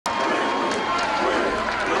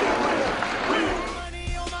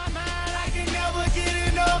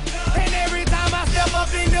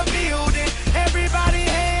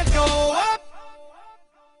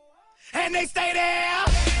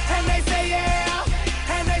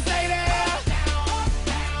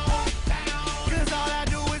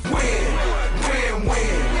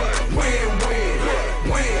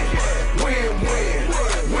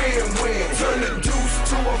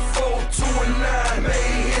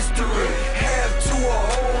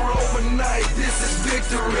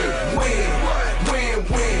history. Win, win,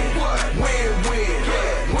 win, win, win, win,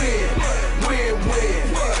 win, win, win,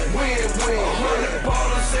 win. 100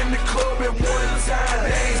 ballers in the club at one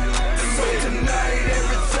time. So tonight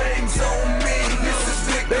everything's on me. This is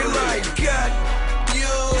victory. They like got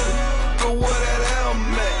you, but what that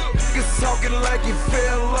helmet? Niggas talking like he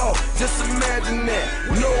fell off. Just imagine that.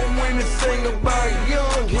 Know anything about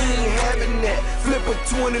young, he ain't having that. Flip a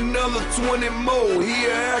 20, another 20 more. He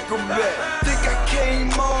an acrobat. Think I came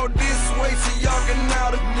all this way so y'all can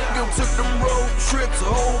out it. Nigga took the road trip, the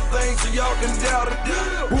whole thing so y'all can doubt it.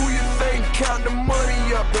 Who you think count the money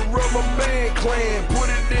up? The Rubber Band Clan. Put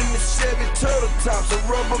it in the Chevy Turtle Tops, a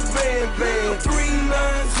rubber band van. 3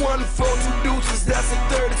 lines, 1 4, 2 deuces, that's a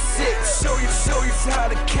 36. Show you how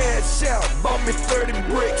to cash out. Bought me 30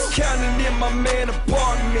 bricks. Counting in my man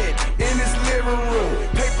apartment, in his living room.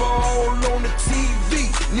 Paper all on the TV,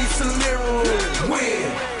 need some living room. Win,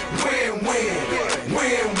 win, win,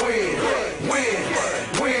 win, win, win,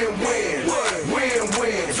 win, win, win,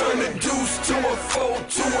 win. Turn the deuce to a 4,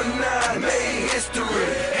 to a 9. Made history,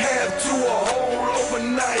 half to a whole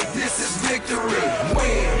overnight. This is victory.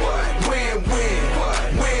 Win, win, win, win,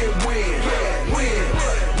 win, win, win,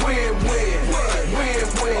 win, win,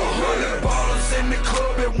 win. 100 ballers in the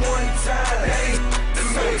club at one time. Hey,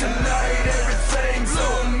 so tonight everything's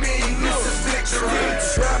on me. This is victory.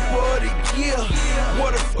 Trapper of the year.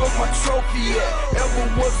 What the fuck my trophy at? Ever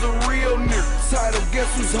was a real nigga. Title, guess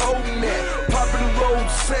who's holding that? Poppin' road,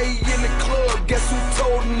 say in the club, guess who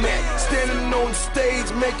told him that? Standing on the stage,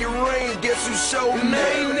 make it rain, guess who showed him that?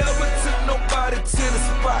 I ain't never took nobody to the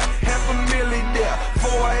spot. $500,000 there,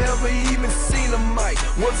 before I ever even seen a mic.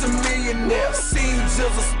 Was a millionaire, seen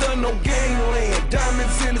just a stun on gangland.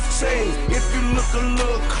 Diamonds in his chain, if you look a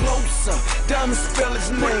little closer, diamonds spell his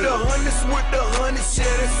name. With the hundreds, yeah,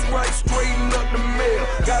 that's right, straighten up the mail.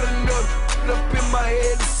 Got enough up in my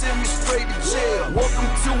head to send me straight to jail. Welcome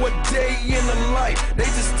to a day in the life, they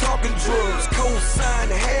just talking drugs. Co-sign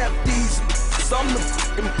half these, I'm the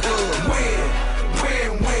fucking plug. Win, win,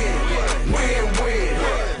 win, win, win,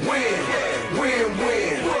 win, win,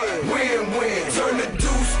 win, win, win. Turn the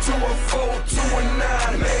deuce to a 4, to a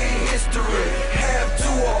 9. Made history, half to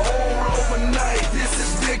a whole overnight. This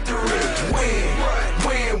is victory. Win,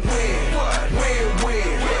 win, win, win, win,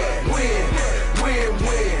 win, win, win,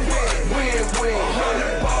 win, win.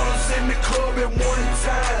 100 ballers in the club at one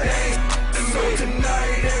time. So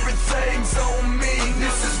tonight everything's on me.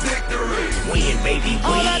 This is victory. Win, baby, win.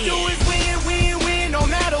 All I do is win, win, win, no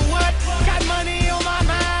matter what. Got money on my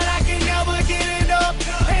mind, I can never get it up.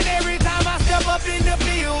 And every time I step up in the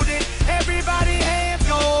building, everybody hands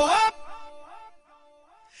go up.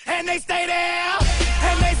 And they stay there.